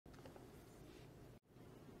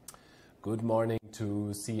Good morning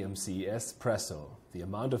to CMC Espresso. The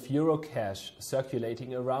amount of euro cash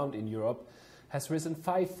circulating around in Europe has risen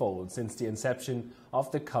fivefold since the inception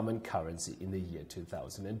of the common currency in the year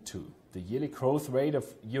 2002. The yearly growth rate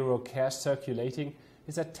of euro cash circulating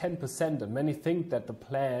is at 10%, and many think that the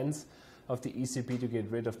plans of the ECB to get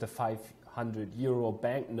rid of the 500 euro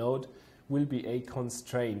banknote will be a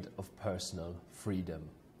constraint of personal freedom,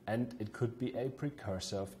 and it could be a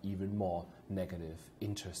precursor of even more negative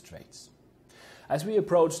interest rates. As we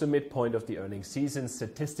approach the midpoint of the earnings season,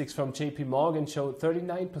 statistics from JP Morgan show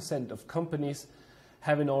 39% of companies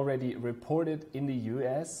having already reported in the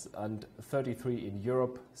US and 33% in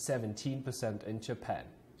Europe, 17% in Japan.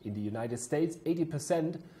 In the United States,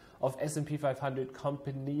 80% of S&P 500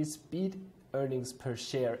 companies beat earnings per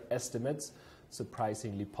share estimates,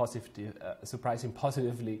 surprising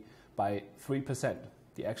positively by 3%.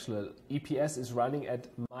 The actual EPS is running at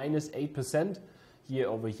minus 8% year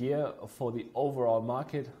over year for the overall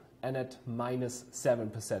market and at minus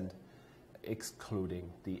 7% excluding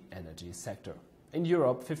the energy sector. In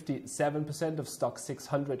Europe, 57% of stock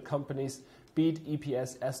 600 companies beat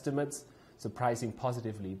EPS estimates, surprising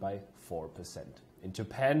positively by 4%. In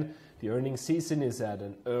Japan, the earnings season is at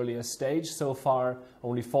an earlier stage. So far,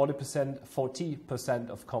 only 40%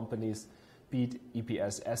 of companies beat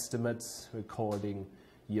EPS estimates, recording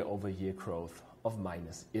year-over-year growth of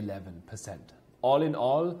minus 11%. All in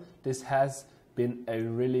all, this has been a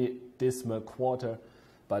really dismal quarter,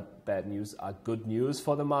 but bad news are good news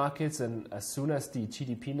for the markets. And as soon as the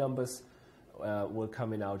GDP numbers were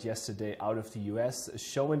coming out yesterday out of the US,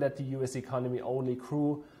 showing that the US economy only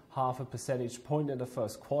grew half a percentage point in the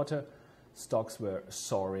first quarter, stocks were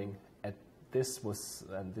soaring. This was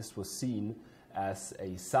seen as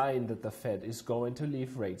a sign that the Fed is going to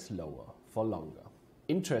leave rates lower for longer.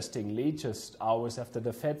 Interestingly, just hours after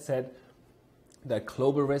the Fed said that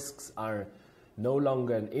global risks are no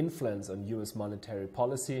longer an influence on US monetary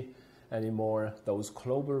policy anymore, those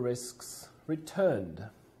global risks returned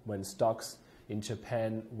when stocks in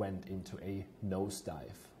Japan went into a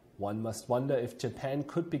nosedive. One must wonder if Japan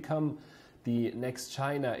could become the next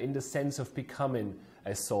China in the sense of becoming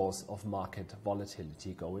a source of market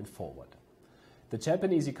volatility going forward. The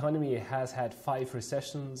Japanese economy has had 5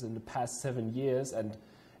 recessions in the past 7 years, and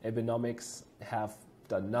economics have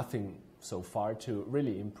done nothing so far to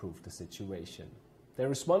really improve the situation.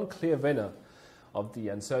 There is one clear winner of the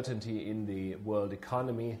uncertainty in the world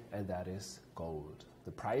economy, and that is gold.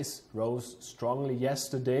 The price rose strongly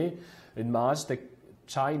yesterday. In March,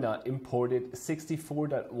 China imported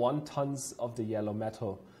 64.1 tons of the yellow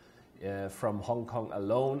metal from Hong Kong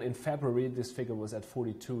alone. In February, this figure was at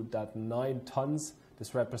 42.9 tons.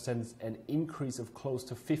 This represents an increase of close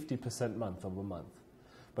to 50% month over month.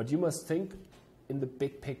 But you must think in the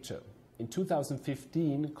big picture. In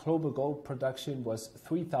 2015, global gold production was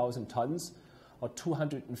 3,000 tons or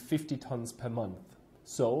 250 tons per month.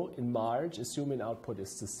 So in March, assuming output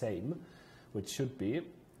is the same, which should be,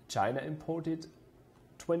 China imported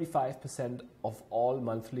 25% of all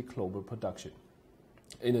monthly global production.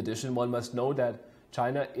 In addition, one must know that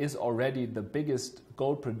China is already the biggest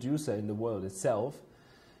gold producer in the world itself.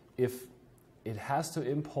 If it has to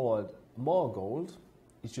import more gold,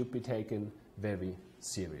 it should be taken very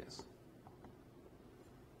serious.